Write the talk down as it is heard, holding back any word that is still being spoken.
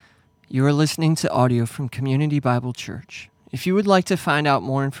You are listening to audio from Community Bible Church. If you would like to find out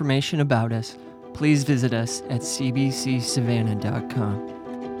more information about us, please visit us at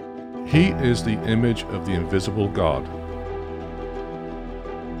cbcsavannah.com. He is the image of the invisible God,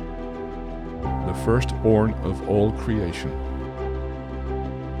 the firstborn of all creation.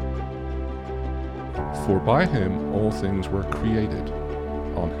 For by him all things were created,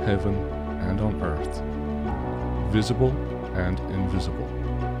 on heaven and on earth, visible and invisible,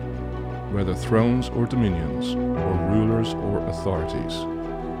 whether thrones or dominions, or rulers or authorities.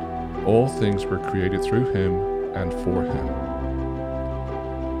 All things were created through him and for him.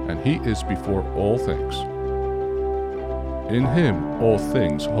 And he is before all things. In him all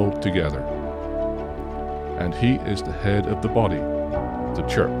things hold together. And he is the head of the body, the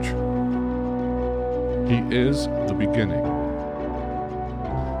church. He is the beginning,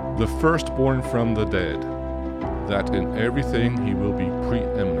 the firstborn from the dead, that in everything he will be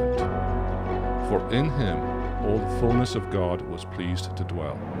preeminent. For in him all the fullness of God was pleased to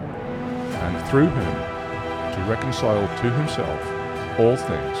dwell, and through him to reconcile to himself all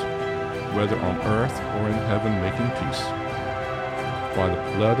things, whether on earth or in heaven, making peace. By the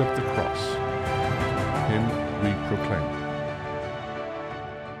blood of the cross, him we proclaim.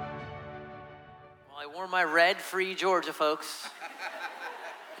 Well, I wore my red for you, Georgia folks.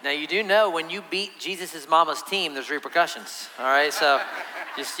 Now, you do know when you beat Jesus' mama's team, there's repercussions, all right? So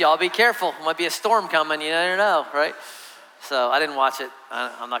just y'all be careful. There might be a storm coming, you never know, right? So I didn't watch it.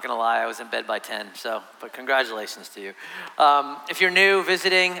 I'm not going to lie. I was in bed by 10, but congratulations to you. If you're new,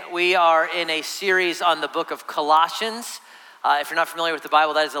 visiting, we are in a series on the book of Colossians. If you're not familiar with the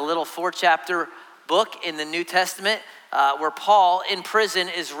Bible, that is a little 4-chapter book in the New Testament where Paul, in prison,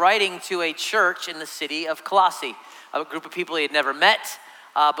 is writing to a church in the city of Colossae, a group of people he had never met,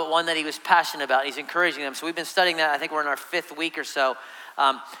 but one that he was passionate about. He's encouraging them. So we've been studying that. I think we're in our 5th week or so.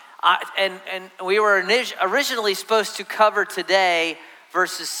 And we were originally supposed to cover today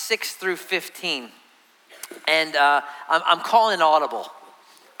verses 6 through 15. And I'm calling it Audible,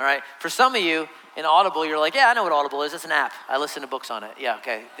 all right? For some of you, in Audible, you're like, yeah, I know what Audible is. It's an app. I listen to books on it. Yeah,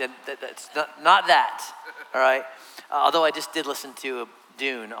 okay. That's not that, all right? Although I just did listen to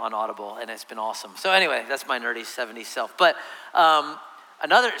Dune on Audible, and it's been awesome. So anyway, that's my nerdy 70s self. But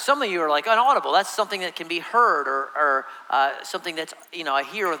some of you are like, on Audible, that's something that can be heard or something that's, I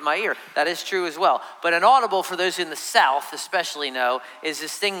hear with my ear. That is true as well. But an Audible, for those in the South especially know, is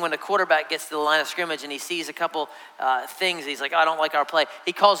this thing when a quarterback gets to the line of scrimmage and he sees a couple things. He's like, I don't like our play.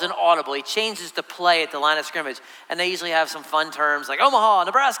 He calls an audible. He changes the play at the line of scrimmage. And they usually have some fun terms like Omaha,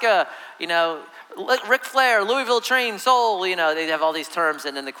 Nebraska, Ric Flair, Louisville Train, Soul, they have all these terms,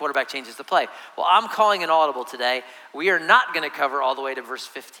 and then the quarterback changes the play. Well, I'm calling an audible today. We are not going to cover all the way to verse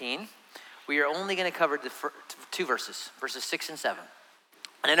 15. We are only going to cover the 2 verses 6 and 7.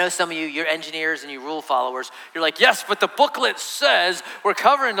 And I know some of you, you're engineers and you rule followers. You're like, yes, but the booklet says we're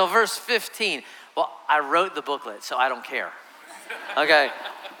covering till verse 15. Well, I wrote the booklet, so I don't care. Okay.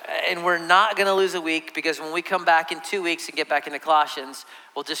 And we're not going to lose a week, because when we come back in 2 weeks and get back into Colossians,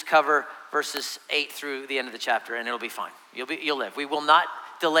 we'll just cover verses 8 through the end of the chapter, and it'll be fine. You'll live. We will not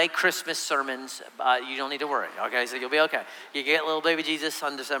delay Christmas sermons. You don't need to worry, okay? So you'll be okay. You get little baby Jesus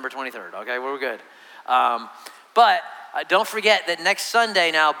on December 23rd, okay? We're good. But don't forget that next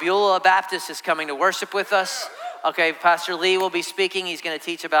Sunday now, Beulah Baptist is coming to worship with us. Okay, Pastor Lee will be speaking. He's going to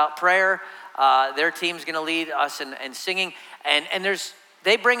teach about prayer. Their team's going to lead us in singing. And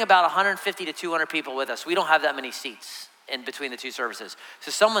they bring about 150 to 200 people with us. We don't have that many seats in between the 2 services.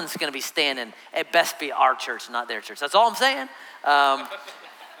 So someone's going to be standing. It best be our church, not their church. That's all I'm saying.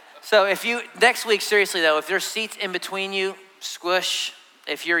 So next week, seriously though, if there's seats in between you, squish.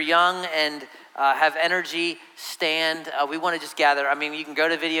 If you're young and have energy, stand. We want to just gather. I mean, you can go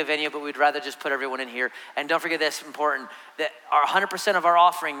to video venue, but we'd rather just put everyone in here. And don't forget this, important, that 100% of our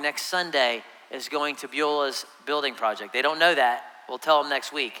offering next Sunday is going to Beulah's building project. They don't know that. We'll tell them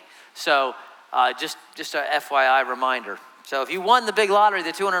next week. So just a FYI reminder. So if you won the big lottery,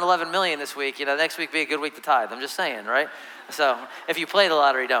 the $211 million this week, next week be a good week to tithe. I'm just saying, right? So if you play the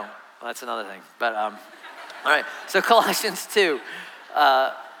lottery, don't. Well, that's another thing. But all right. So Colossians 2.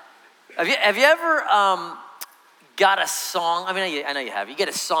 Have you ever got a song? I mean, I know you have. You get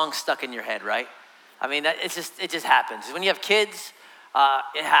a song stuck in your head, right? I mean, it just happens. When you have kids,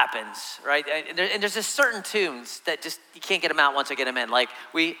 it happens, right? And there's just certain tunes that just, you can't get them out once I get them in. Like,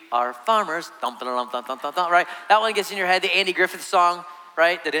 we are farmers, thump, thump, thump, thump, thump, right? That one gets in your head, the Andy Griffith song,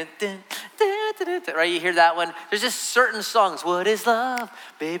 right? Right, you hear that one. There's just certain songs. What is love?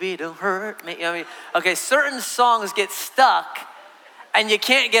 Baby, don't hurt me. Okay, certain songs get stuck and you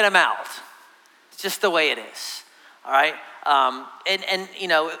can't get them out. It's just the way it is. all right? And you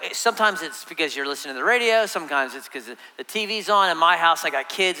know, sometimes it's because you're listening to the radio, sometimes it's because the TV's on. In my house, I got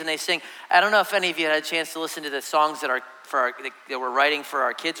kids and they sing. I don't know if any of you had a chance to listen to the songs that we're writing for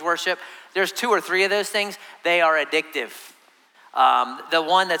our kids' worship. There's 2 or 3 of those things. They are addictive. The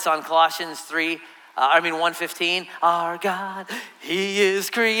one that's on Colossians 1:15, our God, he is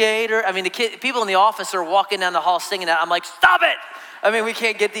creator. I mean, people in the office are walking down the hall singing that. I'm like, stop it. I mean, we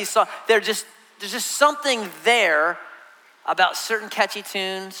can't get these songs. There's just something there about certain catchy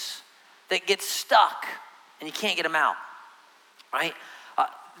tunes that get stuck and you can't get them out, right?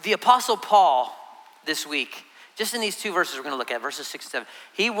 The Apostle Paul this week, just in these 2 verses we're gonna look at, verses 6 and 7,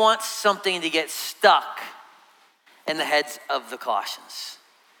 he wants something to get stuck in the heads of the Colossians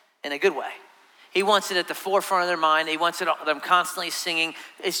in a good way. He wants it at the forefront of their mind. He wants them constantly singing.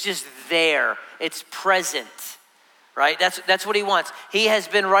 It's just there. It's present, right? That's what he wants. He has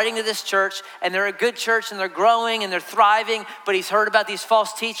been writing to this church, and they're a good church, and they're growing, and they're thriving, but he's heard about these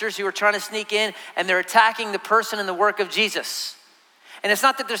false teachers who are trying to sneak in, and they're attacking the person and the work of Jesus. And it's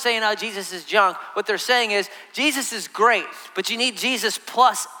not that they're saying, oh, Jesus is junk. What they're saying is, Jesus is great, but you need Jesus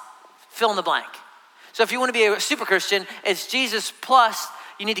plus fill in the blank. So if you want to be a super Christian, it's Jesus plus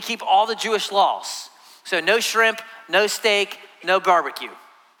you need to keep all the Jewish laws. So no shrimp, no steak, no barbecue.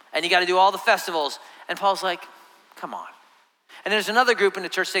 And you got to do all the festivals. And Paul's like, come on. And there's another group in the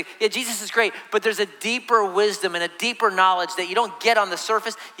church saying, yeah, Jesus is great, but there's a deeper wisdom and a deeper knowledge that you don't get on the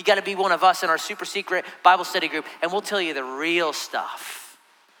surface. You got to be one of us in our super secret Bible study group, and we'll tell you the real stuff.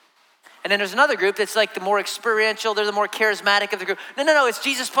 And then there's another group that's like the more experiential, they're the more charismatic of the group. No, it's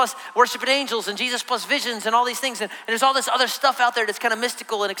Jesus plus worshiping angels and Jesus plus visions and all these things. And there's all this other stuff out there that's kind of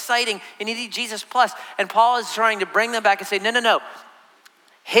mystical and exciting, and you need Jesus plus. And Paul is trying to bring them back and say, no.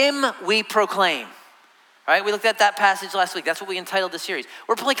 Him we proclaim. All right, we looked at that passage last week. That's what we entitled the series.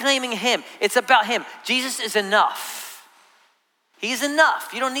 We're proclaiming him. It's about him. Jesus is enough. He's enough.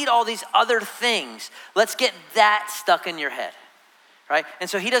 You don't need all these other things. Let's get that stuck in your head. Right? And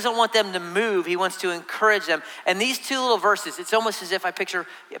so he doesn't want them to move. He wants to encourage them. And these 2 little verses, it's almost as if I picture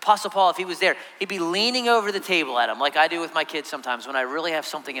the Apostle Paul, if he was there, he'd be leaning over the table at them like I do with my kids sometimes when I really have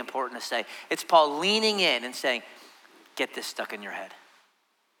something important to say. It's Paul leaning in and saying, get this stuck in your head.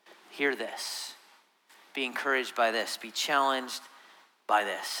 Hear this. Be encouraged by this. Be challenged by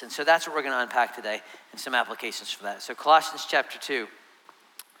this. And so that's what we're going to unpack today and some applications for that. So Colossians chapter 2,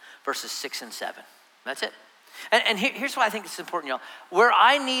 verses 6 and 7. That's it. And here's why I think it's important, y'all. Where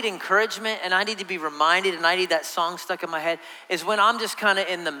I need encouragement and I need to be reminded and I need that song stuck in my head is when I'm just kind of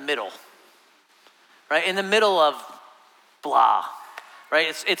in the middle, right? In the middle of blah,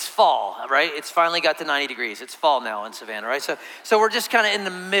 right? It's fall, right? It's finally got to 90 degrees. It's fall now in Savannah, right? So we're just kind of in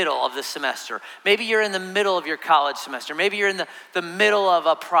the middle of the semester. Maybe you're in the middle of your college semester. Maybe you're in the middle of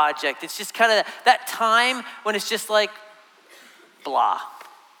a project. It's just kind of that time when it's just like blah.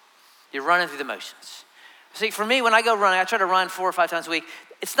 You're running through the motions. See, for me, when I go running, I try to run 4 or 5 times a week.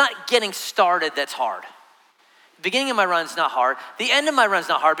 It's not getting started that's hard. The beginning of my run is not hard. The end of my run is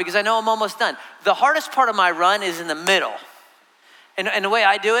not hard because I know I'm almost done. The hardest part of my run is in the middle. And the way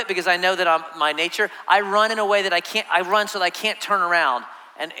I do it, because I know that I'm my nature, I run in a way that I run so that I can't turn around.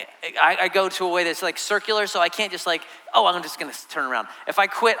 And I go to a way that's like circular, so I can't just like, oh, I'm just gonna turn around. If I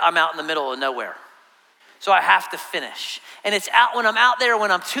quit, I'm out in the middle of nowhere. So I have to finish. And it's out when I'm out there,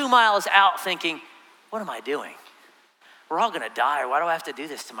 when I'm 2 miles out thinking, what am I doing? We're all gonna die. Why do I have to do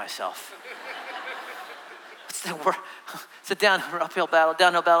this to myself? It's a downhill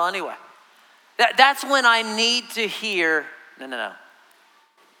battle anyway. That's when I need to hear, no.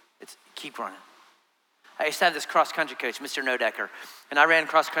 It's keep running. I used to have this cross-country coach, Mr. Nodecker, and I ran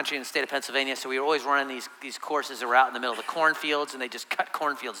cross-country in the state of Pennsylvania, so we were always running these courses that were out in the middle of the cornfields, and they just cut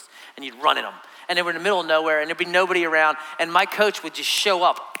cornfields, and you'd run in them. And they were in the middle of nowhere, and there'd be nobody around, and my coach would just show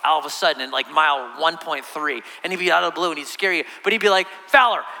up all of a sudden in like mile 1.3, and he'd be out of the blue, and he'd scare you, but he'd be like,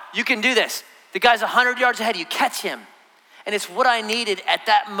 Fowler, you can do this. The guy's 100 yards ahead of you, catch him. And it's what I needed at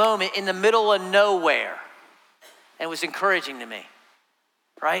that moment in the middle of nowhere, and it was encouraging to me,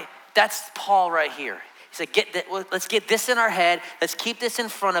 right? That's Paul right here. He said, let's get this in our head. Let's keep this in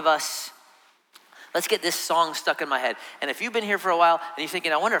front of us. Let's get this song stuck in my head. And if you've been here for a while and you're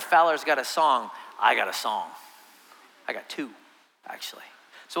thinking, I wonder if Fowler's got a song. I got a song. I got 2, actually.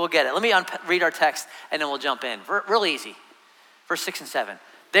 So we'll get it. Let me read our text and then we'll jump in. Real easy. Verse 6 and 7.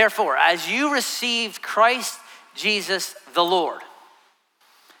 Therefore, as you received Christ Jesus the Lord,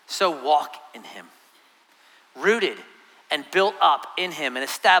 so walk in him, rooted and built up in him and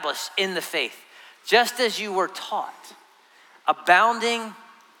established in the faith, just as you were taught, abounding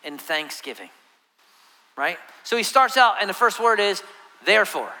in thanksgiving, right? So he starts out and the first word is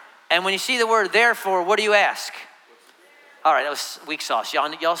therefore. And when you see the word therefore, what do you ask? All right, that was weak sauce.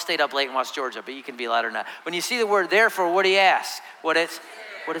 Y'all stayed up late and watched Georgia, but you can be louder than that. When you see the word therefore, what do you ask? What it's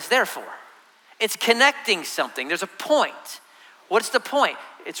there for? It's connecting something. There's a point. What's the point?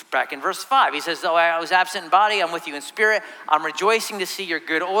 It's back in verse 5. He says, though I was absent in body, I'm with you in spirit. I'm rejoicing to see your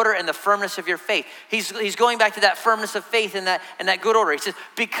good order and the firmness of your faith. He's going back to that firmness of faith and that good order. He says,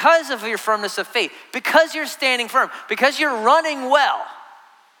 because of your firmness of faith, because you're standing firm, because you're running well,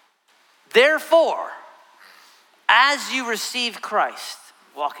 therefore, as you receive Christ,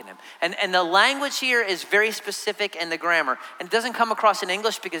 walk in him. And the language here is very specific in the grammar. And it doesn't come across in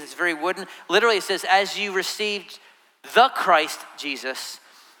English because it's very wooden. Literally it says, as you received the Christ Jesus,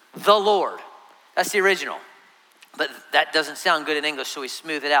 the Lord. That's the original. But that doesn't sound good in English, so we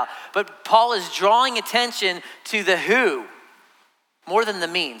smooth it out. But Paul is drawing attention to the who, more than the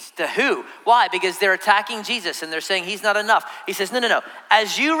means. The who. Why? Because they're attacking Jesus and they're saying he's not enough. He says, no.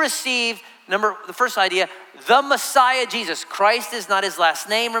 As you received, the first idea, the Messiah Jesus. Christ is not his last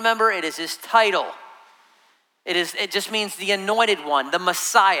name, remember? It is his title. It just means the anointed one, the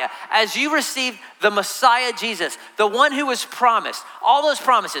Messiah. As you received the Messiah Jesus, the one who was promised, all those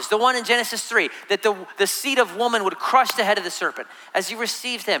promises, the one in Genesis 3, that the seed of woman would crush the head of the serpent. As you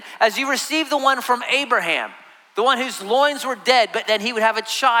received him, as you received the one from Abraham, the one whose loins were dead, but then he would have a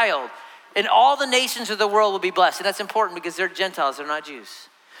child, and all the nations of the world will be blessed. And that's important because they're Gentiles, they're not Jews.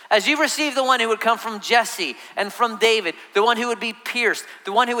 As you receive the one who would come from Jesse and from David, the one who would be pierced,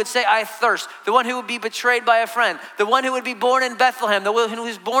 the one who would say, I thirst, the one who would be betrayed by a friend, the one who would be born in Bethlehem, the one who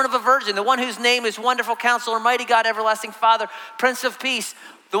was born of a virgin, the one whose name is Wonderful Counselor, Mighty God, Everlasting Father, Prince of Peace,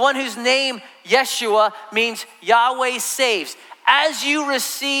 the one whose name, Yeshua, means Yahweh saves. As you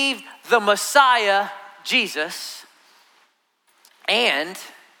receive the Messiah, Jesus, and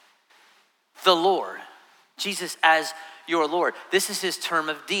the Lord, Jesus as your Lord. This is his term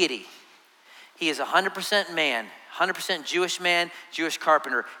of deity. He is 100% man, 100% Jewish man, Jewish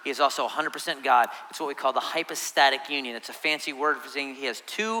carpenter. He is also 100% God. It's what we call the hypostatic union. It's a fancy word for saying he has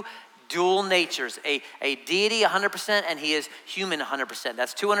two dual natures, a deity 100% and he is human 100%.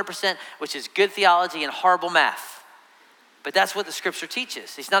 That's 200%, which is good theology and horrible math. But that's what the scripture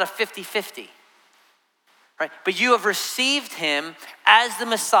teaches. He's not a 50-50. Right? But you have received him as the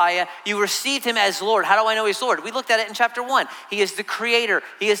Messiah. You received him as Lord. How do I know he's Lord? We looked at it in chapter 1. He is the creator.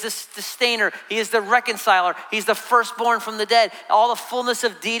 He is the sustainer. He is the reconciler. He's the firstborn from the dead. All the fullness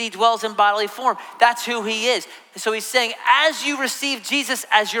of deity dwells in bodily form. That's who he is. So he's saying, as you receive Jesus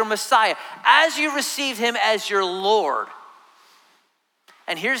as your Messiah, as you receive him as your Lord.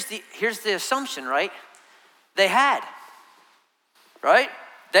 And here's the assumption, right? They had, right?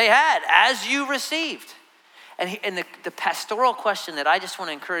 They had, as you received. And the pastoral question that I just want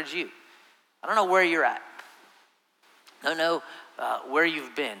to encourage you, I don't know where you're at. I don't know where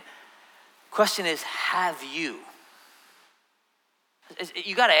you've been. Question is, have you?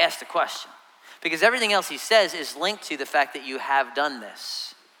 You got to ask the question. Because everything else he says is linked to the fact that you have done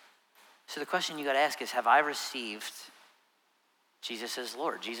this. So the question you got to ask is, have I received Jesus as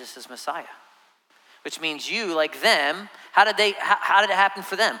Lord, Jesus as Messiah? Which means you, like them, how did it happen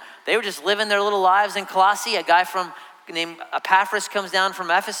for them? They were just living their little lives in Colossae. A guy named Epaphras comes down from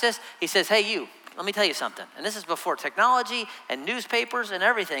Ephesus. He says, hey, you, let me tell you something. And this is before technology and newspapers and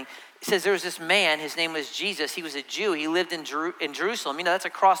everything. He says there was this man, his name was Jesus. He was a Jew. He lived in Jerusalem. You know, that's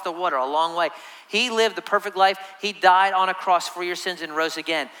across the water, a long way. He lived the perfect life. He died on a cross for your sins and rose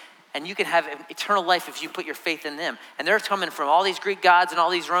again. And you can have eternal life if you put your faith in them. And they're coming from all these Greek gods and all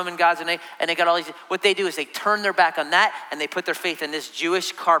these Roman gods, and they got all these. What they do is they turn their back on that, and they put their faith in this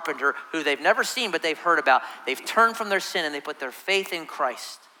Jewish carpenter who they've never seen, but they've heard about. They've turned from their sin, and they put their faith in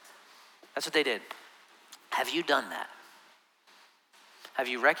Christ. That's what they did. Have you done that? Have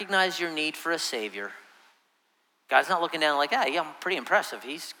you recognized your need for a Savior? God's not looking down like, yeah, I'm pretty impressive.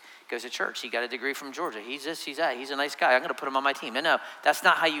 He goes to church. He got a degree from Georgia. He's this, he's that. He's a nice guy. I'm going to put him on my team. No, that's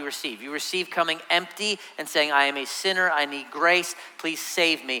not how you receive. You receive coming empty and saying, I am a sinner. I need grace. Please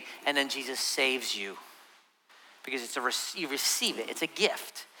save me. And then Jesus saves you. Because you receive it. It's a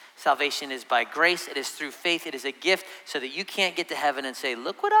gift. Salvation is by grace. It is through faith. It is a gift so that you can't get to heaven and say,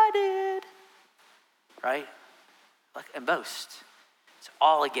 look what I did. Right? And boast. It's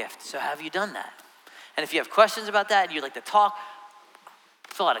all a gift. So have you done that? And if you have questions about that and you'd like to talk,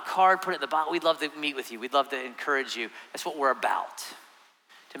 fill out a card, put it in the box. We'd love to meet with you. We'd love to encourage you. That's what we're about,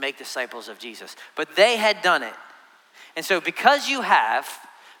 to make disciples of Jesus. But they had done it. And so because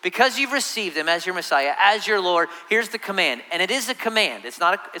you've received him as your Messiah, as your Lord, here's the command. And it is a command. It's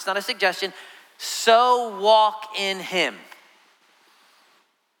not a suggestion. So walk in him.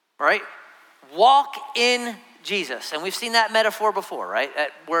 Right? Walk in Jesus. And we've seen that metaphor before, right?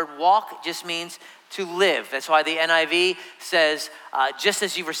 That word walk just means to live. That's why the NIV says, just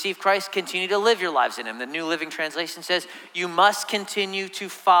as you've received Christ, continue to live your lives in him. The New Living Translation says, you must continue to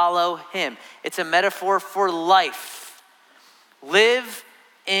follow him. It's a metaphor for life. Live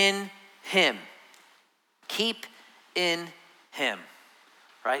in him. Keep in him.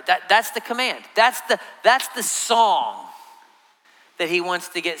 Right? That's the command. That's the song that he wants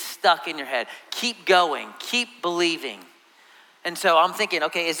to get stuck in your head. Keep going. Keep believing. And so I'm thinking,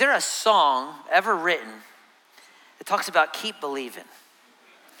 okay, is there a song ever written that talks about keep believing?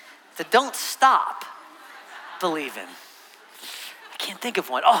 That don't stop believing. I can't think of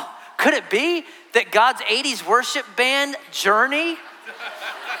one. Oh, could it be that God's 80s worship band, Journey,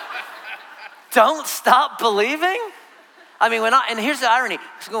 don't stop believing? I mean, and here's the irony.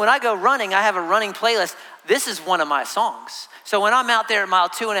 When I go running, I have a running playlist. This is one of my songs. So when I'm out there at mile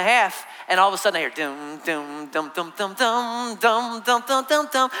 2.5, and all of a sudden I hear dum dum dum dum dum dum dum dum dum dum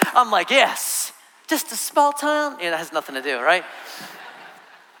dum, I'm like, yes, just a small town. It has nothing to do, right?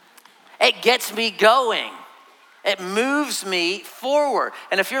 It gets me going. It moves me forward.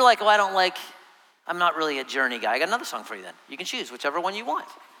 And if you're like, I'm not really a Journey guy, I got another song for you then. You can choose whichever one you want.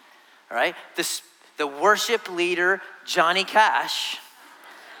 All right? The worship leader, Johnny Cash,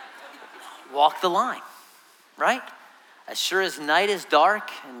 walked the line, right? As sure as night is dark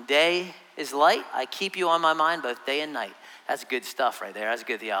and day is light, I keep you on my mind both day and night. That's good stuff right there. That's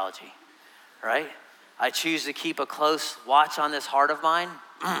good theology, right? I choose to keep a close watch on this heart of mine.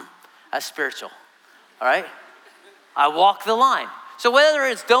 That's spiritual, all right? I walk the line. So whether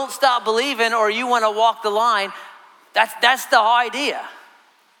it's don't stop believing or you want to walk the line, that's the idea.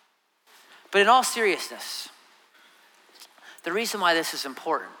 But in all seriousness, the reason why this is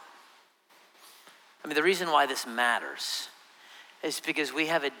important, the reason why this matters is because we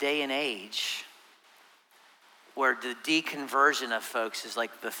have a day and age where the deconversion of folks is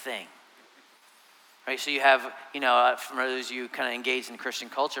like the thing. Right, so you have, for those of you kind of engaged in Christian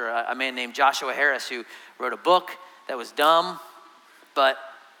culture, a man named Joshua Harris who wrote a book that was dumb, but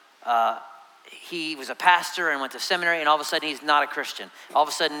he was a pastor and went to seminary, and all of a sudden he's not a Christian. All of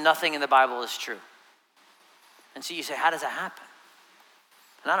a sudden nothing in the Bible is true. And so you say, how does that happen?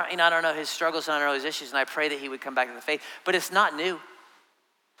 And I don't know his struggles, and I don't know his issues, and I pray that he would come back to the faith, but it's not new.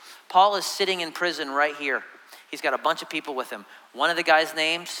 Paul is sitting in prison right here. He's got a bunch of people with him. One of the guys'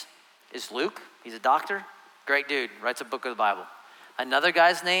 names is Luke. He's a doctor, great dude, writes a book of the Bible. Another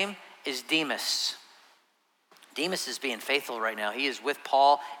guy's name is Demas. Demas is being faithful right now. He is with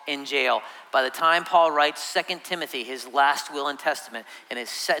Paul in jail. By the time Paul writes 2 Timothy, his last will and testament, and is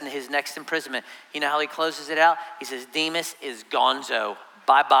set in his next imprisonment, you know how he closes it out? He says, Demas is gonzo.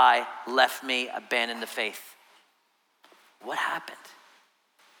 Bye-bye, left me, abandoned the faith. What happened?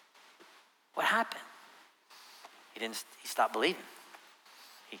 What happened? He stopped believing.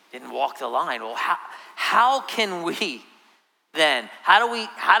 He didn't walk the line. Well, how can we then? How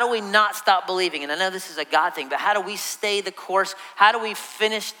do we not stop believing? And I know this is a God thing, but how do we stay the course? How do we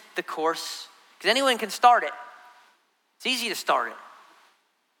finish the course? Because anyone can start it. It's easy to start it.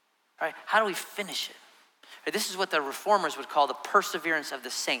 Right? How do we finish it? This is what the reformers would call the perseverance of the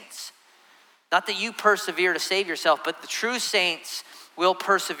saints. Not that you persevere to save yourself, but the true saints will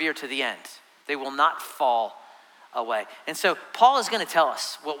persevere to the end. They will not fall away. And so Paul is going to tell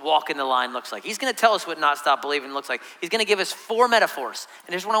us what walking the line looks like. He's going to tell us what not stop believing looks like. He's going to give us 4 metaphors.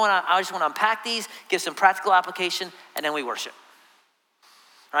 And here's what I just want to unpack these, give some practical application, and then we worship.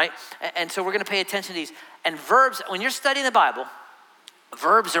 Right? And so we're going to pay attention to these. And verbs, when you're studying the Bible,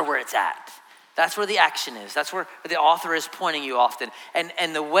 verbs are where it's at. That's where the action is. That's where the author is pointing you often.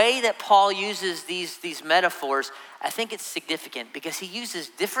 And the way that Paul uses these metaphors, I think it's significant because he uses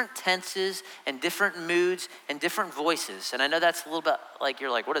different tenses and different moods and different voices. And I know that's a little bit like,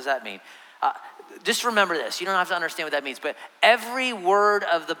 you're like, what does that mean? Just remember this. You don't have to understand what that means, but every word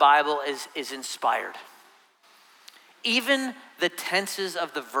of the Bible is inspired. Even the tenses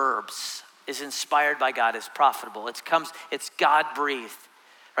of the verbs is inspired by God, is profitable. It's God-breathed.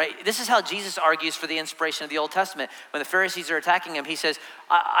 Right? This is how Jesus argues for the inspiration of the Old Testament. When the Pharisees are attacking him, he says,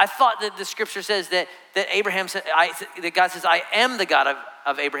 I thought that the scripture says that Abraham said, that God says, I am the God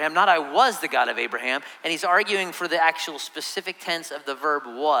of Abraham, not I was the God of Abraham. And he's arguing for the actual specific tense of the verb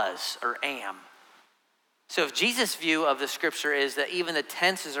was or am. So if Jesus' view of the scripture is that even the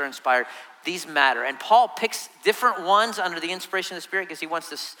tenses are inspired, these matter. And Paul picks different ones under the inspiration of the Spirit because he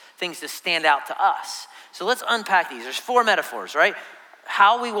wants things to stand out to us. So let's unpack these. There's 4 metaphors, right?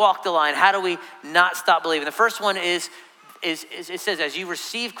 How we walk the line, how do we not stop believing? The first one is it says, as you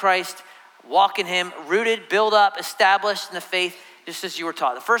receive Christ, walk in him, rooted, build up, established in the faith, just as you were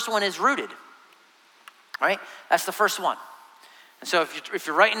taught. The first one is rooted, right? That's the first one. And so if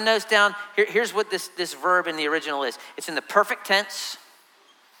you're writing notes down, here's what this verb in the original is. It's in the perfect tense,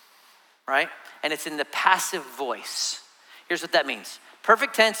 right? And it's in the passive voice. Here's what that means.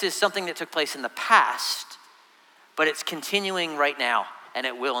 Perfect tense is something that took place in the past, but it's continuing right now, and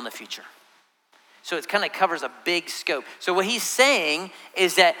it will in the future. So it kind of covers a big scope. So what he's saying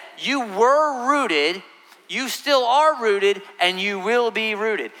is that you were rooted, you still are rooted, and you will be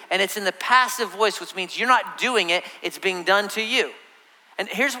rooted. And it's in the passive voice, which means you're not doing it, it's being done to you. And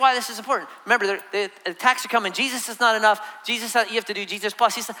here's why this is important. Remember, the attacks are coming. Jesus is not enough. You have to do Jesus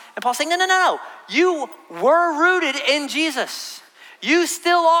plus. And Paul's saying, no. You were rooted in Jesus. You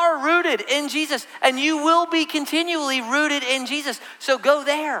still are rooted in Jesus, and you will be continually rooted in Jesus. So go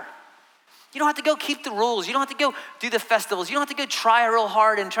there. You don't have to go keep the rules. You don't have to go do the festivals. You don't have to go try real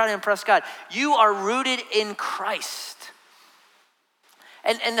hard and try to impress God. You are rooted in Christ.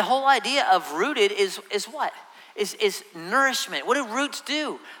 And the whole idea of rooted is what? Is nourishment. What do roots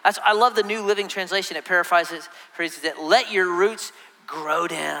do? I love the New Living Translation. It phrases it, let your roots grow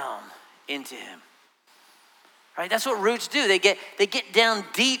down into him. Right? That's what roots do. They get down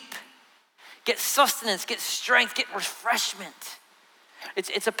deep, get sustenance, get strength, get refreshment.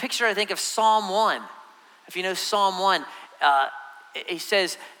 It's a picture, I think, of Psalm 1. If you know Psalm 1, he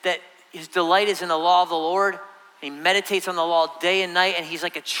says that his delight is in the law of the Lord. He meditates on the law day and night, and he's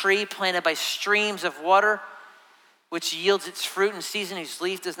like a tree planted by streams of water, which yields its fruit in season, whose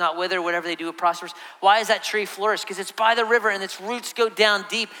leaf does not wither, whatever they do, it prospers. Why is that tree flourish? Because it's by the river, and its roots go down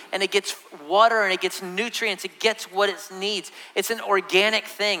deep, and it gets water, and it gets nutrients. It gets what it needs. It's an organic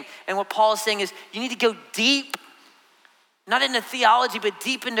thing. And what Paul is saying is you need to go deep, not into theology, but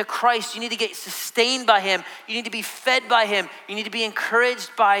deep into Christ. You need to get sustained by him. You need to be fed by him. You need to be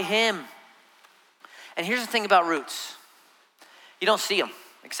encouraged by him. And here's the thing about roots. You don't see them,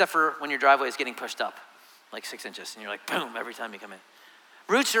 except for when your driveway is getting pushed up, like 6 inches, and you're like, boom, every time you come in.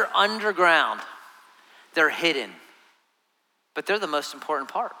 Roots are underground. They're hidden. But they're the most important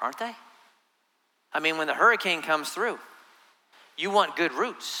part, aren't they? I mean, when the hurricane comes through, you want good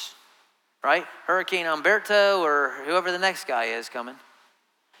roots, right? Hurricane Humberto or whoever the next guy is coming.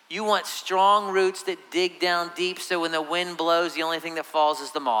 You want strong roots that dig down deep so when the wind blows, the only thing that falls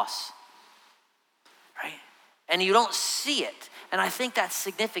is the moss, right? And you don't see it. And I think that's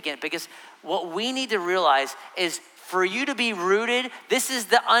significant because what we need to realize is for you to be rooted, this is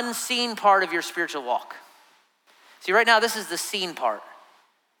the unseen part of your spiritual walk. See, right now, this is the seen part.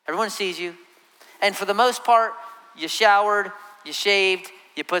 Everyone sees you. And for the most part, you showered, you shaved,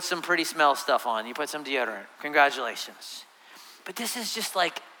 you put some pretty smell stuff on, you put some deodorant. Congratulations. But this is just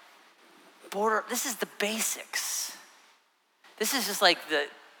like this is the basics. This is just like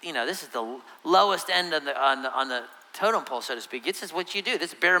this is the lowest end on the totem pole, so to speak. This is what you do.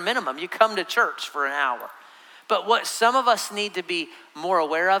 This is bare minimum. You come to church for an hour. But what some of us need to be more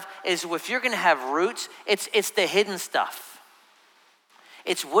aware of is if you're going to have roots, it's the hidden stuff.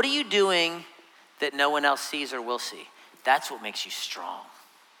 It's what are you doing that no one else sees or will see? That's what makes you strong.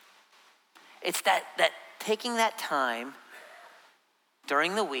 It's that taking that time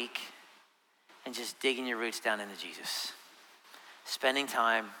during the week and just digging your roots down into Jesus. Spending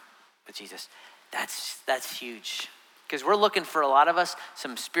time with Jesus. That's huge. Because we're looking for a lot of us,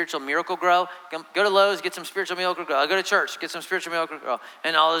 some spiritual miracle grow. Go to Lowe's, get some spiritual miracle grow. I go to church, get some spiritual miracle grow.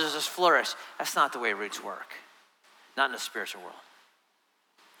 And all this just flourish. That's not the way roots work. Not in the spiritual world.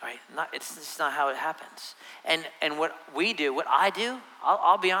 Right? It's just not how it happens. And what we do, what I do,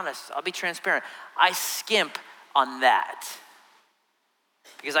 I'll be honest, I'll be transparent. I skimp on that.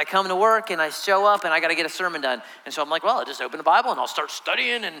 Because I come to work and I show up and I got to get a sermon done. And so I'm like, well, I'll just open the Bible and I'll start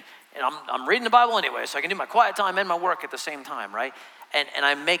studying and I'm reading the Bible anyway, so I can do my quiet time and my work at the same time, right? And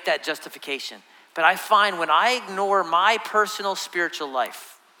I make that justification. But I find when I ignore my personal spiritual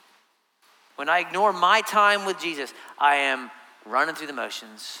life, when I ignore my time with Jesus, I am running through the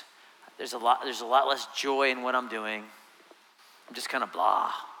motions. There's a lot less joy in what I'm doing. I'm just kind of blah.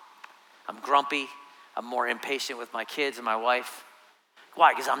 I'm grumpy. I'm more impatient with my kids and my wife.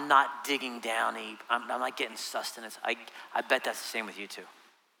 Why? Because I'm not digging down deep. I'm not getting sustenance. I bet that's the same with you too.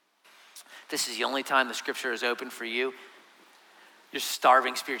 This is the only time the scripture is open for you. You're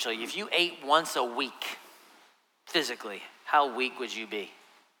starving spiritually. If you ate once a week, physically, how weak would you be?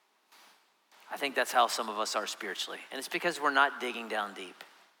 I think that's how some of us are spiritually. And it's because we're not digging down deep.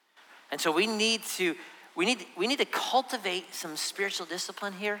 And so we need to cultivate some spiritual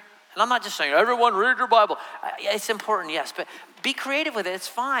discipline here. And I'm not just saying, everyone read your Bible. It's important, yes, but be creative with it. It's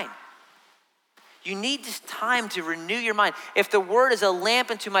fine. You need this time to renew your mind. If the word is a lamp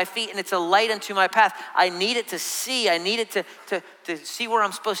unto my feet and it's a light unto my path, I need it to see. I need it to see where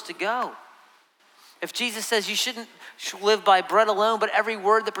I'm supposed to go. If Jesus says you shouldn't live by bread alone, but every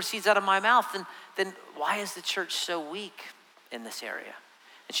word that proceeds out of my mouth, then why is the church so weak in this area?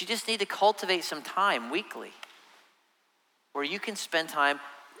 And you just need to cultivate some time weekly where you can spend time.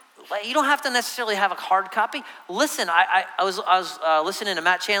 You don't have to necessarily have a hard copy. Listen, I was listening to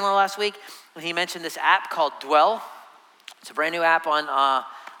Matt Chandler last week, and he mentioned this app called Dwell. It's a brand new app on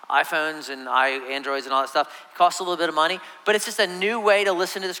iPhones and Androids and all that stuff. It costs a little bit of money, but it's just a new way to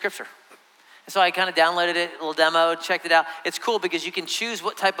listen to the scripture. And so I kind of downloaded it, a little demo, checked it out. It's cool because you can choose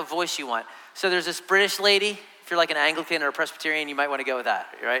what type of voice you want. So there's this British lady. If you're like an Anglican or a Presbyterian, you might want to go with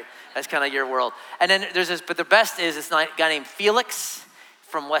that, right? That's kind of your world. And then there's this, but the best is this guy named Felix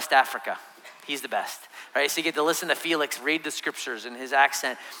from West Africa. He's the best, right? So you get to listen to Felix read the scriptures in his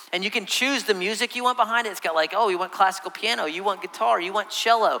accent. And you can choose the music you want behind it. It's got like, oh, you want classical piano, you want guitar, you want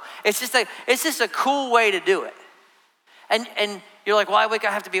cello. It's just a cool way to do it. And you're like, well, I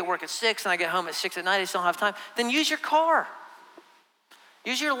have to be at work at 6 and I get home at 6 at night, I just don't have time. Then use your car.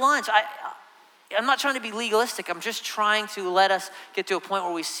 Use your lunch. I'm not trying to be legalistic. I'm just trying to let us get to a point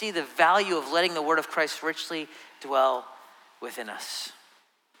where we see the value of letting the word of Christ richly dwell within us,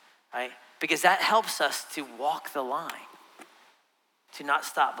 right? Because that helps us to walk the line, to not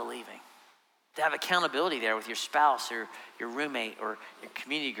stop believing, to have accountability there with your spouse or your roommate or your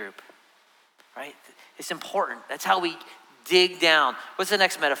community group, right? It's important. That's how we dig down. What's the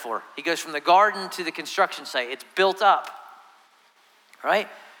next metaphor? He goes from the garden to the construction site. It's built up, right?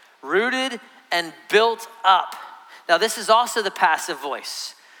 Rooted and built up. Now this is also the passive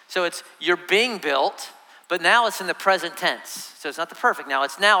voice. So you're being built, but now it's in the present tense. So it's not the perfect now.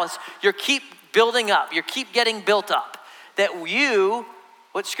 It's you keep building up. You keep getting built up. That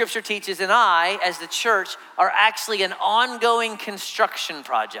what scripture teaches and I, as the church, are actually an ongoing construction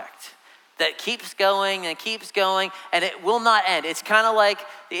project that keeps going and keeps going, and it will not end. It's kind of like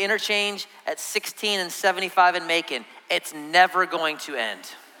the interchange at 16 and 75 in Macon. It's never going to end.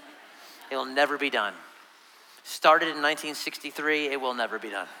 It will never be done. Started in 1963, it will never be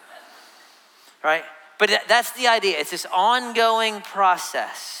done. Right? But that's the idea. It's this ongoing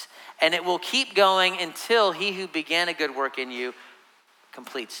process, and it will keep going until he who began a good work in you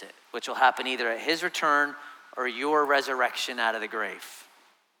completes it, which will happen either at his return or your resurrection out of the grave.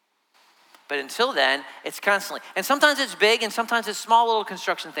 But until then, it's constantly. And sometimes it's big and sometimes it's small little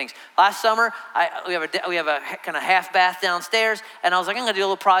construction things. Last summer, we have a kind of half bath downstairs, and I was like, I'm gonna do a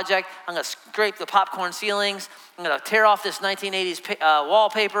little project. I'm gonna scrape the popcorn ceilings. I'm gonna tear off this 1980s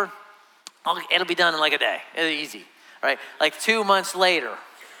wallpaper. It'll be done in like a day. It'll be easy, right? Like 2 months later,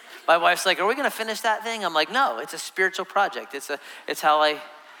 my wife's like, are we gonna finish that thing? I'm like, no, it's a spiritual project. It's how I.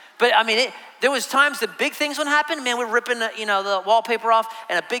 But I mean, there was times the big things would happen. Man, we're ripping the wallpaper off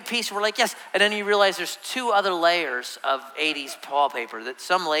and a big piece. And we're like, yes. And then you realize there's 2 other layers of 80s wallpaper that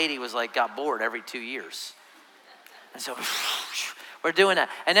some lady was like, got bored every 2 years. And so we're doing that.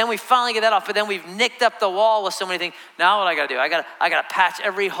 And then we finally get that off. But then we've nicked up the wall with so many things. Now what I got to do? I got to patch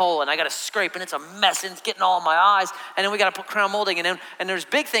every hole and I got to scrape. And it's a mess and it's getting all in my eyes. And then we got to put crown molding. And there's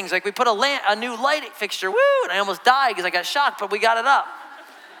big things like we put a new light fixture. Woo! And I almost died because I got shocked, but we got it up.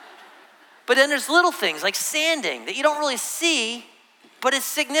 But then there's little things like sanding that you don't really see, but it's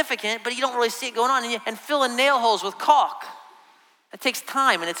significant, but you don't really see it going on. And filling nail holes with caulk. It takes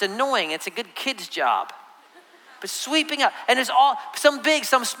time and it's annoying. It's a good kid's job. But sweeping up, and there's some big,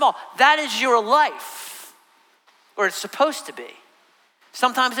 some small. That is your life, or it's supposed to be.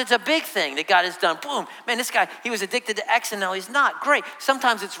 Sometimes it's a big thing that God has done. Boom, man, this guy, he was addicted to X and now he's not. Great.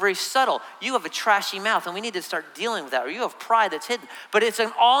 Sometimes it's very subtle. You have a trashy mouth and we need to start dealing with that. Or you have pride that's hidden. But it's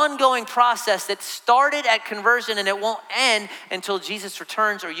an ongoing process that started at conversion and it won't end until Jesus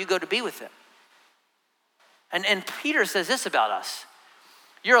returns or you go to be with him. And Peter says this about us.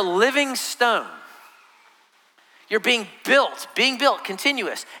 You're a living stone. You're being built,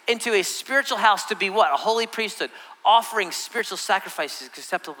 continuous, into a spiritual house to be what? A holy priesthood. Offering spiritual sacrifices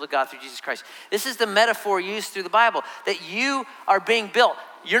acceptable to God through Jesus Christ. This is the metaphor used through the Bible, that you are being built.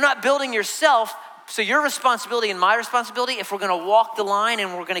 You're not building yourself, so your responsibility and my responsibility, if we're gonna walk the line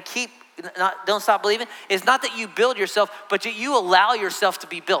and we're gonna don't stop believing, is not that you build yourself, but that you allow yourself to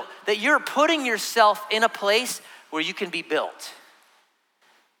be built. That you're putting yourself in a place where you can be built.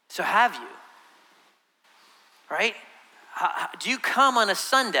 So have you, right? Do you come on a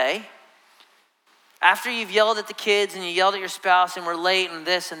Sunday after you've yelled at the kids and you yelled at your spouse and we're late and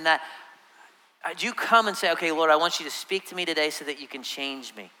this and that? Do you come and say, okay, Lord, I want you to speak to me today so that you can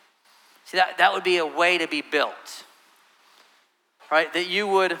change me? See, that would be a way to be built, right? That you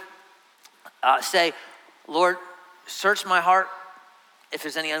would say, Lord, search my heart. If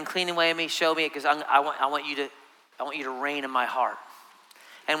there's any unclean way in me, show me it, because I want you to reign in my heart.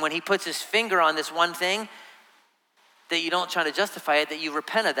 And when he puts his finger on this one thing, that you don't try to justify it, that you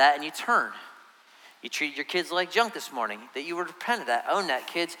repent of that and you turn. You treated your kids like junk this morning, that you repent of that. Own that,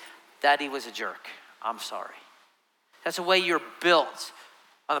 kids. Daddy was a jerk. I'm sorry. That's the way you're built.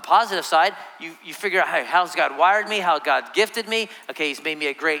 On the positive side, you figure out, hey, how's God wired me? How God gifted me? Okay, he's made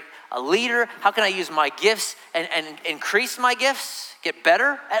me a leader. How can I use my gifts and increase my gifts? Get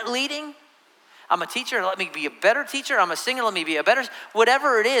better at leading? I'm a teacher, let me be a better teacher. I'm a singer, let me be a better,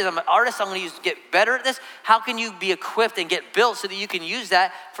 whatever it is. I'm an artist, I'm gonna get better at this. How can you be equipped and get built so that you can use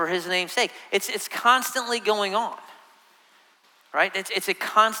that for his name's sake? It's constantly going on, right? It's a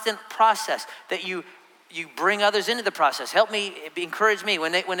constant process that you bring others into the process. Help me, encourage me.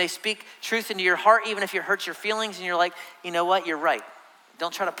 When they speak truth into your heart, even if it hurts your feelings and you're like, you know what, you're right.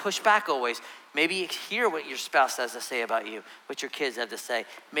 Don't try to push back always. Maybe hear what your spouse has to say about you, what your kids have to say.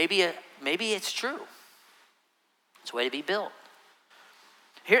 Maybe it's true. It's a way to be built.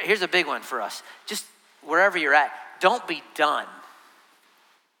 Here's a big one for us. Just wherever you're at, don't be done.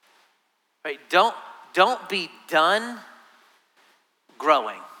 Right? Don't be done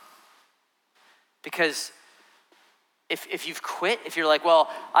growing. Because if you've quit, if you're like, well,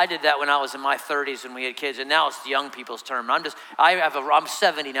 I did that when I was in my 30s when we had kids, and now it's the young people's term. I'm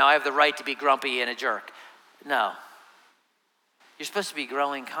 70 now. I have the right to be grumpy and a jerk. No, you're supposed to be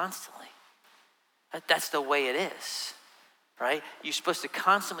growing constantly. That's the way it is, right? You're supposed to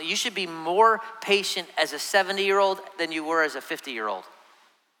constantly. You should be more patient as a 70-year-old than you were as a 50-year-old,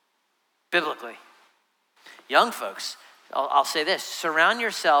 biblically. Young folks, I'll say this: surround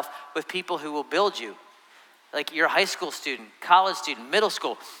yourself with people who will build you. Like you're a high school student, college student, middle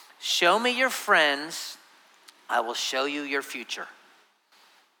school. Show me your friends, I will show you your future.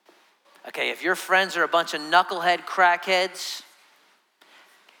 Okay, if your friends are a bunch of knucklehead crackheads,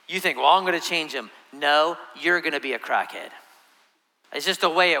 you think, well, I'm gonna change them. No, you're gonna be a crackhead. It's just the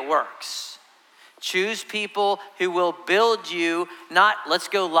way it works. Choose people who will build you, not let's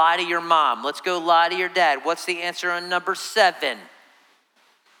go lie to your mom, let's go lie to your dad. What's the answer on number 7?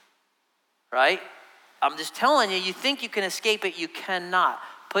 Right? I'm just telling you, you think you can escape it, you cannot.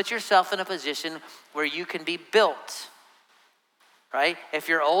 Put yourself in a position where you can be built, right? If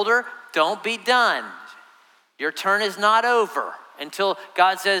you're older, don't be done. Your turn is not over until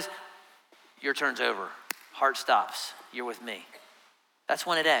God says, your turn's over. Heart stops, you're with me. That's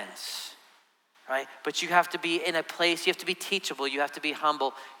when it ends, right? But you have to be in a place, you have to be teachable, you have to be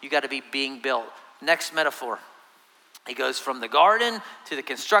humble, you gotta be being built. Next metaphor. He goes from the garden to the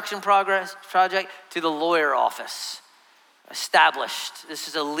construction project to the lawyer office. Established. This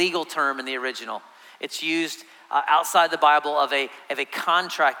is a legal term in the original. It's used outside the Bible of a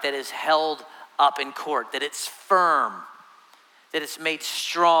contract that is held up in court, that it's firm, that it's made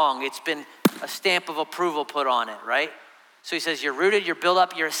strong. It's been a stamp of approval put on it, right? So he says you're rooted, you're built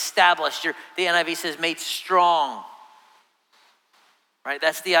up, you're established. The NIV says made strong, right?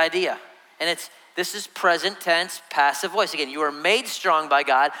 That's the idea. And this is present tense, passive voice. Again, you are made strong by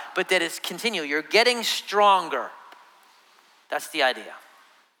God, but that it's continual. You're getting stronger. That's the idea.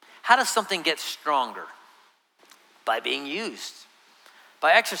 How does something get stronger? By being used,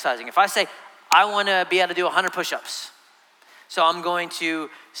 by exercising. If I say, I want to be able to do 100 push-ups, so I'm going to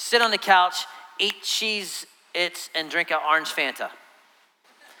sit on the couch, eat Cheez-Its, and drink an orange Fanta.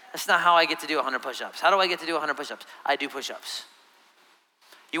 That's not how I get to do 100 push-ups. How do I get to do 100 push-ups? I do push-ups.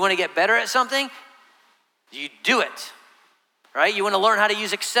 You want to get better at something? You do it, right? You want to learn how to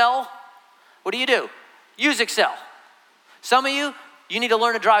use Excel? What do? Use Excel. Some of you need to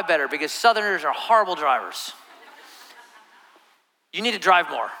learn to drive better because Southerners are horrible drivers. You need to drive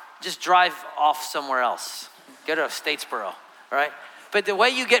more. Just drive off somewhere else. Go to Statesboro, all right? But the way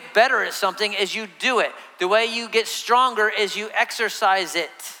you get better at something is you do it. The way you get stronger is you exercise it,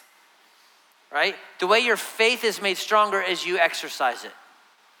 right? The way your faith is made stronger is you exercise it.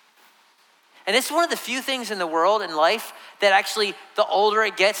 And it's one of the few things in the world, in life, that actually the older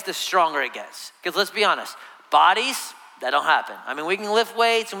it gets, the stronger it gets. Because let's be honest, bodies, that don't happen. I mean, we can lift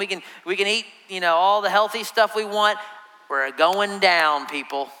weights and we can eat, all the healthy stuff we want. We're going down,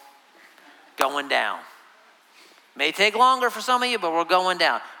 people. Going down. May take longer for some of you, but we're going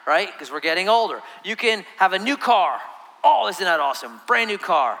down, right? Because we're getting older. You can have a new car. Oh, isn't that awesome? Brand new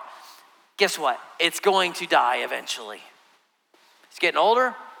car. Guess what? It's going to die eventually. It's getting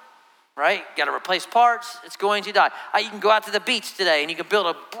older. Right? Got to replace parts. It's going to die. You can go out to the beach today and you can build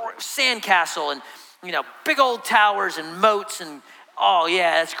a sand castle and, big old towers and moats and, oh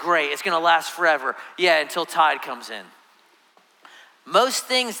yeah, that's great. It's going to last forever. Yeah, until tide comes in. Most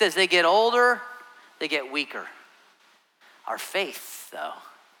things as they get older, they get weaker. Our faith, though,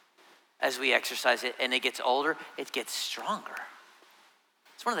 as we exercise it and it gets older, it gets stronger.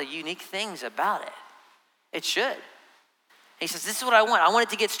 It's one of the unique things about it. It should. He says, this is what I want. I want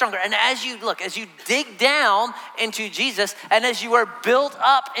it to get stronger. And as you dig down into Jesus and as you are built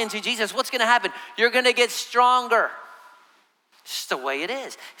up into Jesus, what's gonna happen? You're gonna get stronger. It's just the way it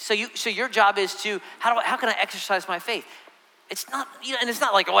is. So your job is to, how can I exercise my faith? It's not, and it's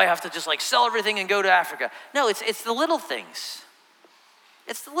not like, I have to just like sell everything and go to Africa. No, it's the little things.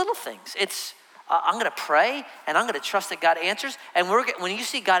 It's the little things. It's, I'm gonna pray and I'm gonna trust that God answers. And when you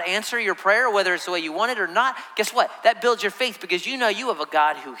see God answer your prayer, whether it's the way you want it or not, guess what? That builds your faith because you know you have a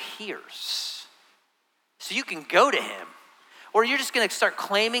God who hears. So you can go to him. Or you're just gonna start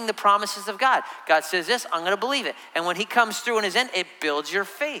claiming the promises of God. God says this, I'm gonna believe it. And when he comes through in his end, it builds your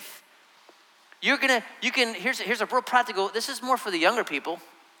faith. Here's a real practical, this is more for the younger people.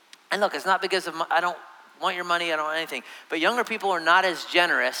 And look, it's not because of, I don't want your money, I don't want anything. But younger people are not as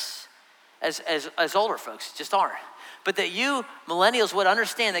generous as older folks, just aren't. But that you millennials would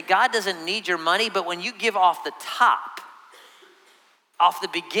understand that God doesn't need your money, but when you give off the top, off the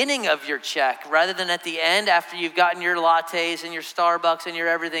beginning of your check, rather than at the end after you've gotten your lattes and your Starbucks and your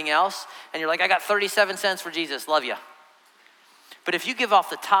everything else, and you're like, I got 37 cents for Jesus, love you. But if you give off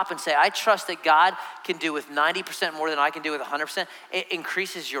the top and say, I trust that God can do with 90% more than I can do with 100%, it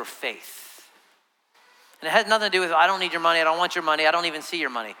increases your faith. And it has nothing to do with, I don't need your money, I don't want your money, I don't even see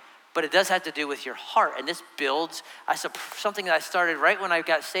your money. But it does have to do with your heart. And this builds, something that I started right when I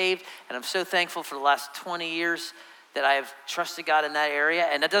got saved, and I'm so thankful for the last 20 years that I have trusted God in that area.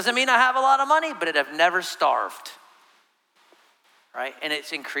 And that doesn't mean I have a lot of money, but I've never starved, right? And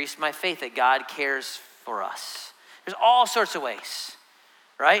it's increased my faith that God cares for us. There's all sorts of ways,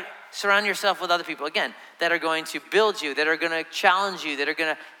 right? Surround yourself with other people, again, that are going to build you, that are going to challenge you, that are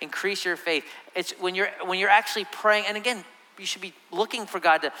going to increase your faith. It's when you're actually praying, and again, you should be looking for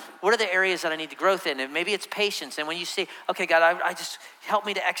God to, what are the areas that I need to growth in? And maybe it's patience. And when you say, okay, God, I just help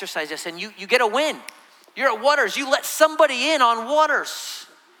me to exercise this, and you get a win. You're at Waters, you let somebody in on Waters.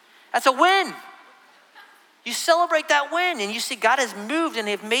 That's a win. You celebrate that win, and you see God has moved, and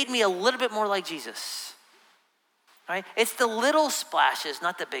they've made me a little bit more like Jesus. Right? It's the little splashes,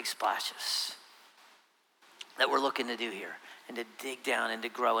 not the big splashes, that we're looking to do here, and to dig down and to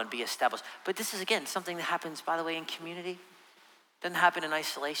grow and be established. But this is, again, something that happens, by the way, in community. Doesn't happen in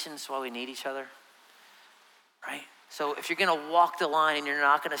isolation. That's why we need each other, right? So if you're gonna walk the line and you're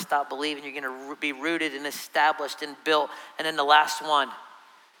not gonna stop believing, you're gonna be rooted and established and built. And then the last one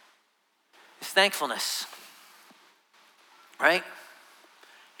is thankfulness, right?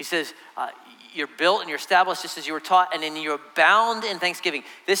 He says, you're built and you're established just as you were taught, and then you abound in thanksgiving.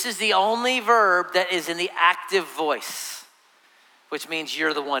 This is the only verb that is in the active voice, which means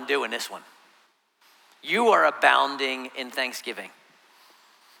you're the one doing this one. You are abounding in thanksgiving.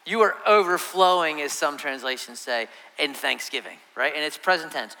 You are overflowing, as some translations say, in thanksgiving, right? And it's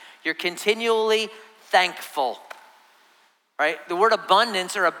present tense. You're continually thankful, right? The word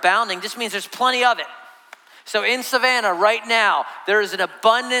abundance or abounding just means there's plenty of it. So in Savannah right now, there is an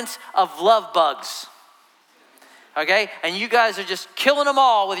abundance of love bugs, okay? And you guys are just killing them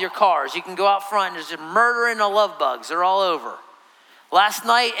all with your cars. You can go out front and there's just murdering the love bugs. They're all over. Last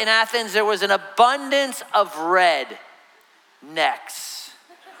night in Athens, there was an abundance of red necks.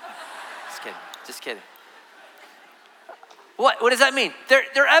 Just kidding. What does that mean?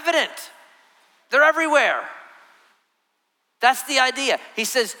 They're evident. They're everywhere. That's the idea. He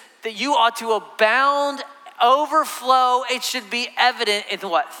says that you ought to abound, overflow. It should be evident in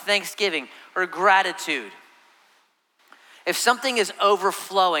what? Thanksgiving or gratitude. If something is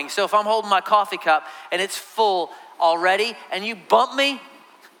overflowing, so if I'm holding my coffee cup and it's full already and you bump me,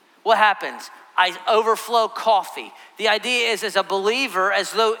 what happens? I overflow coffee. The idea is, as a believer,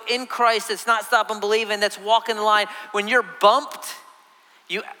 as though in Christ that's not stopping believing, that's walking the line, when you're bumped,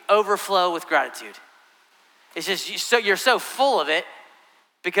 you overflow with gratitude. It's just you're so full of it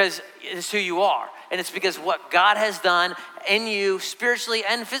because it's who you are. And it's because what God has done in you spiritually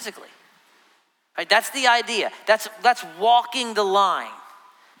and physically. Right? That's the idea. That's walking the line.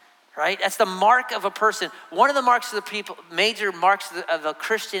 Right? That's the mark of a person. One of the marks of the people, major marks of a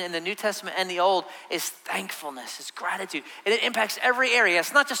Christian in the New Testament and the Old is thankfulness, it's gratitude. And it impacts every area.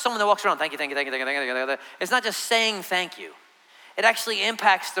 It's not just someone that walks around, thank you, thank you, thank you, thank you, thank you. It's not just saying thank you. It actually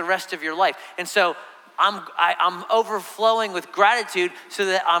impacts the rest of your life. And so I'm overflowing with gratitude so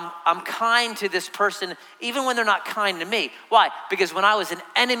that I'm kind to this person even when they're not kind to me. Why? Because when I was an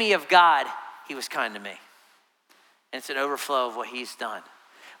enemy of God, he was kind to me. And it's an overflow of what he's done.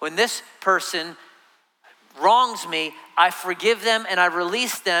 When this person wrongs me, I forgive them and I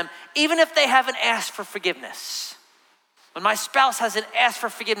release them, even if they haven't asked for forgiveness. When my spouse hasn't asked for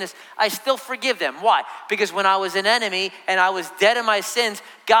forgiveness, I still forgive them. Why? Because when I was an enemy and I was dead in my sins,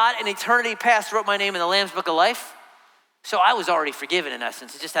 God in eternity past wrote my name in the Lamb's Book of Life. So I was already forgiven in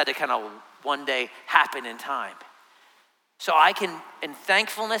essence. It just had to kind of one day happen in time. So in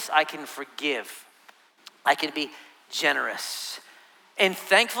thankfulness, I can forgive. I can be generous. In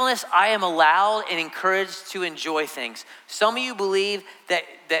thankfulness, I am allowed and encouraged to enjoy things. Some of you believe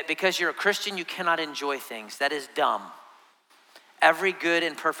that because you're a Christian, you cannot enjoy things. That is dumb. Every good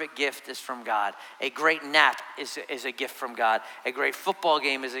and perfect gift is from God. A great nap is a gift from God. A great football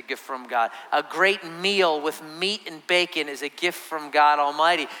game is a gift from God. A great meal with meat and bacon is a gift from God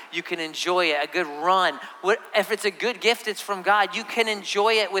Almighty. You can enjoy it. A good run. If it's a good gift, it's from God. You can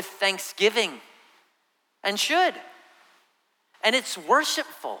enjoy it with thanksgiving and should. And it's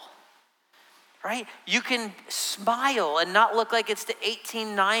worshipful, right? You can smile and not look like it's the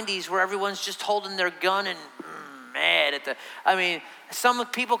 1890s where everyone's just holding their gun and mad at some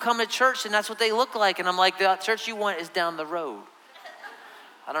people come to church and that's what they look like. And I'm like, the church you want is down the road.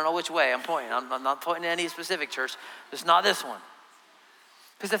 I don't know which way I'm pointing. I'm not pointing to any specific church. It's not this one.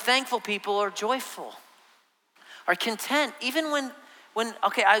 Because the thankful people are joyful, are content. Even when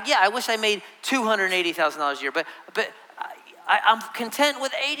I wish I made $280,000 a year, but I'm content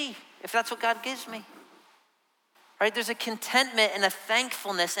with 80 if that's what God gives me. Right? There's a contentment and a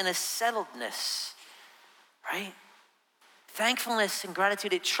thankfulness and a settledness. Right? Thankfulness and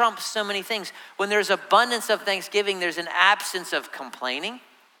gratitude, it trumps so many things. When there's abundance of thanksgiving, there's an absence of complaining,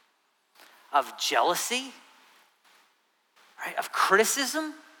 of jealousy, right? Of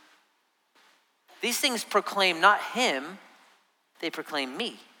criticism. These things proclaim not him, they proclaim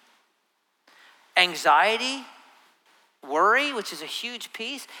me. Anxiety, worry, which is a huge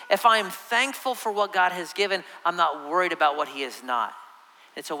piece. If I am thankful for what God has given, I'm not worried about what he is not.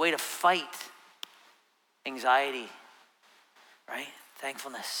 It's a way to fight anxiety, right?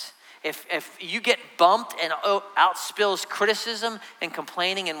 Thankfulness. If you get bumped and out spills criticism and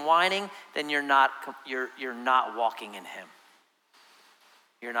complaining and whining, then you're not walking in him.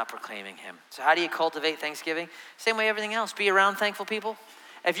 You're not proclaiming him. So how do you cultivate thanksgiving? Same way everything else. Be around thankful people.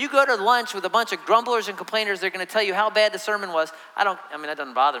 If you go to lunch with a bunch of grumblers and complainers, they're going to tell you how bad the sermon was. That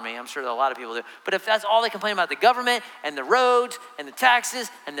doesn't bother me. I'm sure that a lot of people do. But if that's all they complain about, the government and the roads and the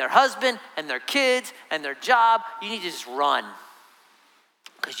taxes and their husband and their kids and their job, you need to just run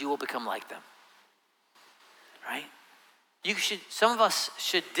because you will become like them, right? Some of us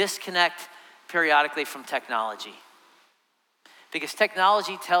should disconnect periodically from technology because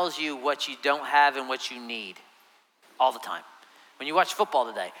technology tells you what you don't have and what you need all the time. When you watch football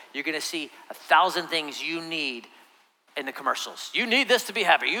today, you're going to see 1,000 things you need in the commercials. You need this to be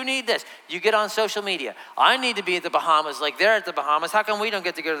happy. You need this. You get on social media. I need to be at the Bahamas like they're at the Bahamas. How come we don't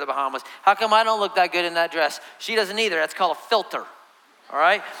get to go to the Bahamas? How come I don't look that good in that dress? She doesn't either. That's called a filter, all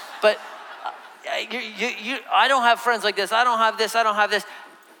right? But I don't have friends like this. I don't have this. I don't have this.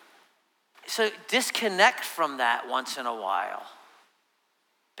 So disconnect from that once in a while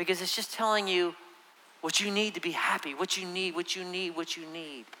because it's just telling you what you need to be happy, what you need.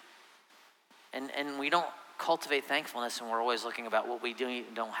 And we don't cultivate thankfulness and we're always looking about what we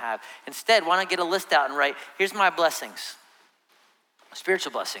don't have. Instead, why not get a list out and write, here's my blessings,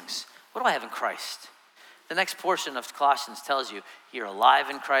 spiritual blessings. What do I have in Christ? The next portion of Colossians tells you, you're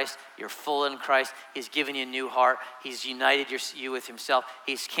alive in Christ, you're full in Christ, he's given you a new heart, he's united you with himself,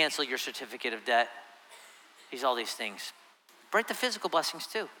 he's canceled your certificate of debt. He's all these things. Write the physical blessings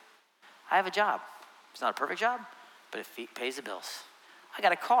too. I have a job. It's not a perfect job, but it pays the bills. I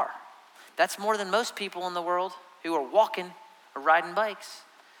got a car. That's more than most people in the world who are walking or riding bikes.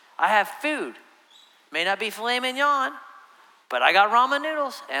 I have food. May not be filet mignon, but I got ramen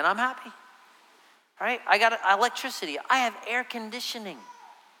noodles and I'm happy. Right? I got electricity. I have air conditioning.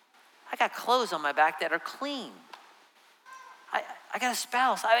 I got clothes on my back that are clean. I got a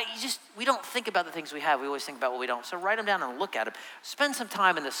spouse. We don't think about the things we have. We always think about what we don't. So write them down and look at them. Spend some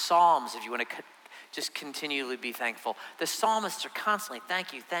time in the Psalms if you want to just continually be thankful. The psalmists are constantly,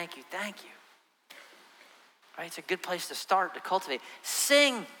 thank you, thank you, thank you. Right? It's a good place to start, to cultivate.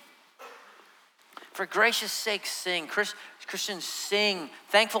 Sing. For gracious sake, sing. Christians sing.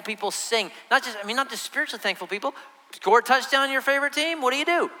 Thankful people sing. Not just spiritually thankful people. Score a touchdown in your favorite team, what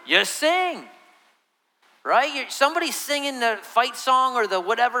do? You sing. Right? Somebody's singing the fight song or the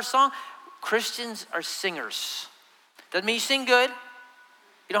whatever song. Christians are singers. Doesn't mean you sing good.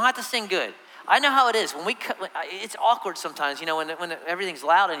 You don't have to sing good. I know how it is. It's awkward sometimes, when everything's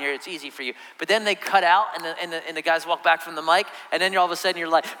loud in here, it's easy for you. But then they cut out and the guys walk back from the mic and then all of a sudden you're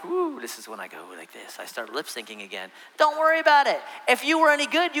like, ooh, this is when I go like this. I start lip syncing again. Don't worry about it. If you were any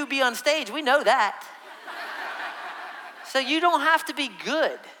good, you'd be on stage. We know that. So you don't have to be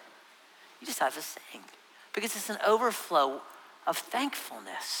good. You just have to sing because it's an overflow of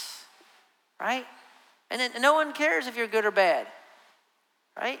thankfulness, right? And then no one cares if you're good or bad,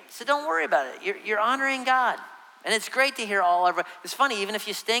 right? So don't worry about it. You're honoring God. And it's great to hear it's funny, even if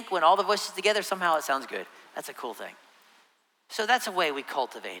you stink, when all the voices together, somehow it sounds good. That's a cool thing. So that's a way we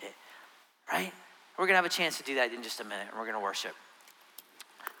cultivate it, right? We're gonna have a chance to do that in just a minute, and we're gonna worship.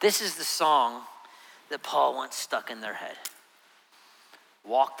 This is the song that Paul wants stuck in their head.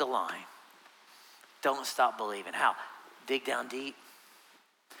 Walk the line. Don't stop believing. How? Dig down deep.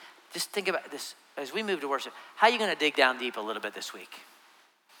 Just think about this as we move to worship. How are you gonna dig down deep a little bit this week?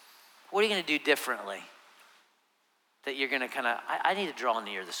 What are you gonna do differently? That you're gonna I need to draw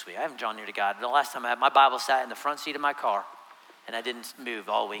near this week. I haven't drawn near to God. The last time my Bible sat in the front seat of my car and I didn't move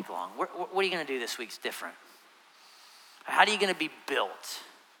all week long. What are you gonna do this week's different? How are you gonna be built?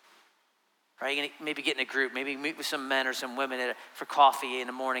 Are you gonna maybe get in a group, maybe meet with some men or some women for coffee in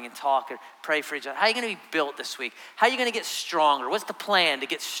the morning and talk or pray for each other? How are you gonna be built this week? How are you gonna get stronger? What's the plan to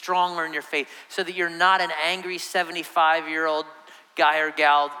get stronger in your faith so that you're not an angry 75-year-old guy or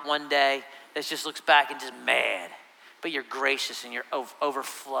gal one day that just looks back and just mad? But you're gracious and you're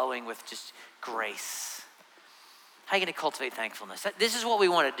overflowing with just grace. How are you gonna cultivate thankfulness? This is what we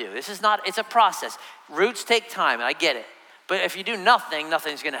wanna do. It's a process. Roots take time, and I get it. But if you do nothing,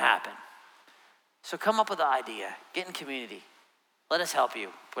 nothing's gonna happen. So come up with an idea, get in community. Let us help you,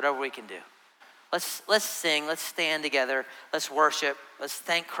 whatever we can do. Let's sing, let's stand together, let's worship, let's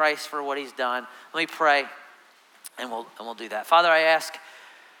thank Christ for what he's done. Let me pray, and we'll do that. Father, I ask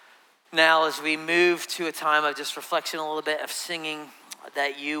now, as we move to a time of just reflection, a little bit of singing,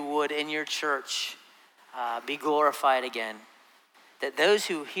 that you would in your church be glorified again. That those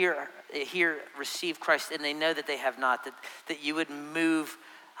who hear receive Christ and they know that they have not, that you would move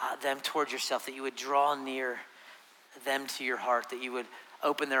them toward yourself, that you would draw near them to your heart, that you would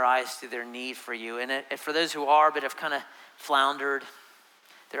open their eyes to their need for you. And for those who are but have kind of floundered,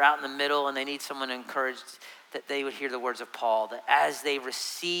 they're out in the middle and they need someone encouraged, that they would hear the words of Paul, that as they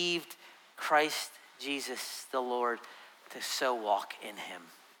received Christ Jesus the Lord, to so walk in him,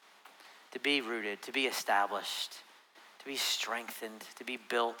 to be rooted, to be established, to be strengthened, to be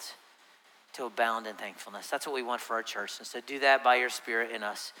built, to abound in thankfulness. That's what we want for our church. And so do that by your Spirit in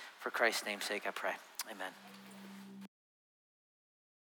us. For Christ's name's sake, I pray. Amen.